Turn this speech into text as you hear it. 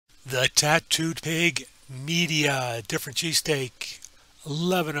The Tattooed Pig Media, different cheesesteak,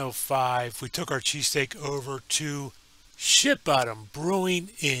 11:05. We took our cheesesteak over to Ship Bottom Brewing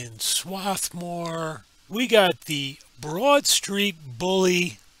in Swarthmore. We got the Broad Street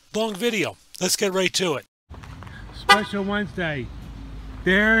Bully long video. Let's get right to it. Special Wednesday.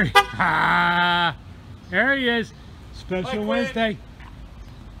 There he is. Special Wednesday.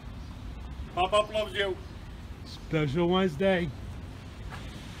 Pop-Up loves you. Special Wednesday.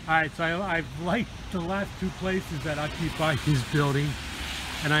 Alright, so I've liked the last two places that occupy this building,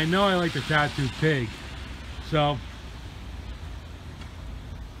 and I know I like the Tattooed Pig, so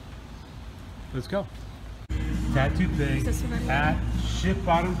let's go. Tattooed Pig at Ship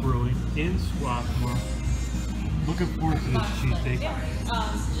Bottom Brewing in Swarthmore. Looking forward to this cheesesteak.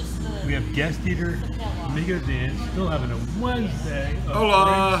 We have guest eater Amigo Dan, still having a Wednesday of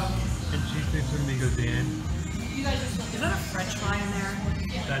Hola! and cheesesteaks with Amigo Dan. Is that a French fry in there?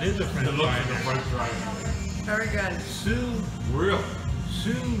 That is a French fry. It looks like a French fry. Very good. Sue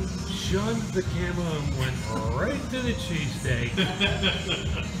shunned the camera and went right to the cheesesteak.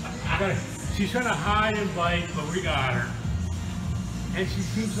 She's trying to hide and bite, but we got her. And she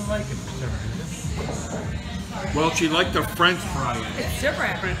seems to like it for some reason. Well, she liked the French fry. It's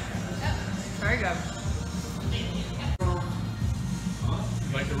different. Very good.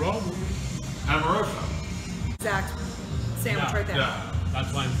 You like the roll? Amoroso. Exact sandwich right there. Yeah.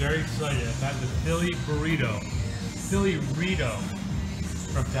 That's why I'm very excited. I've had the Philly burrito, Philly Rito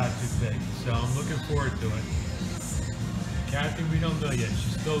from Tattooed Pig, so I'm looking forward to it. Kathy, we don't know yet.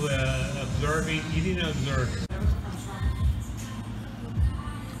 She's still observing, eating and observing.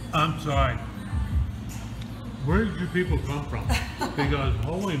 I'm sorry. Where did you people come from? Because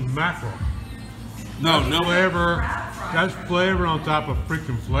holy mackerel. No Flavor. That's flavor on top of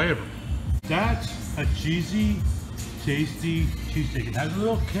freaking flavor. That's a cheesy, tasty cheesesteak. It has a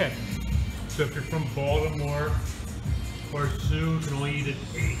little kick. So if you're from Baltimore or Sue can only eat an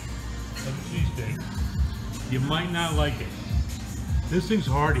eighth of a cheesesteak, you might not like it. This thing's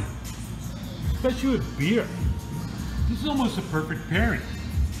hearty, especially with beer. This is almost a perfect pairing.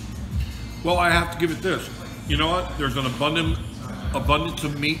 Well, I have to give it this. You know what? There's an abundance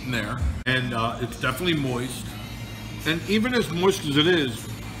of meat in there, and it's definitely moist. And even as moist as it is,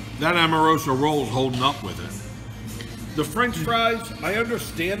 that Amoroso roll is holding up with it. The French fries, I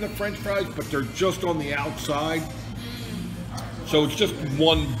understand the French fries, but they're just on the outside. So it's just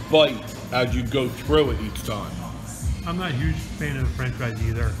one bite as you go through it each time. I'm not a huge fan of the French fries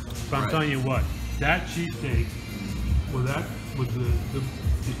either, but I'm telling you what, that cheesesteak, with the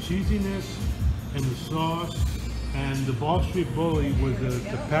cheesiness and the sauce and the Broad Street Bully with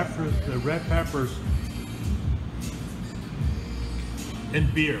the peppers, the red peppers,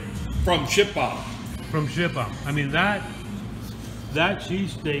 and beer. From Ship Bottom. From Ship Bottom. I mean, that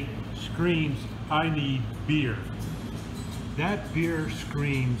cheesesteak screams, I need beer. That beer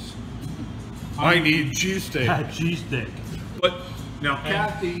screams, I need cheesesteak. that cheesesteak. But now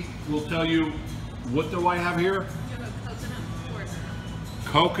Kathy will tell you, what do I have here?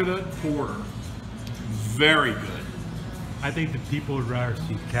 Coconut porter. Very good. I think the people would rather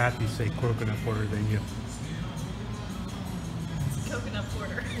see Kathy say coconut porter than you. Coconut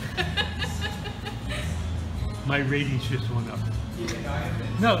porter. My ratings just went up.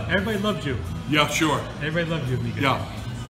 No, everybody loves you. Yeah, sure. Everybody loves you, Mika. Yeah.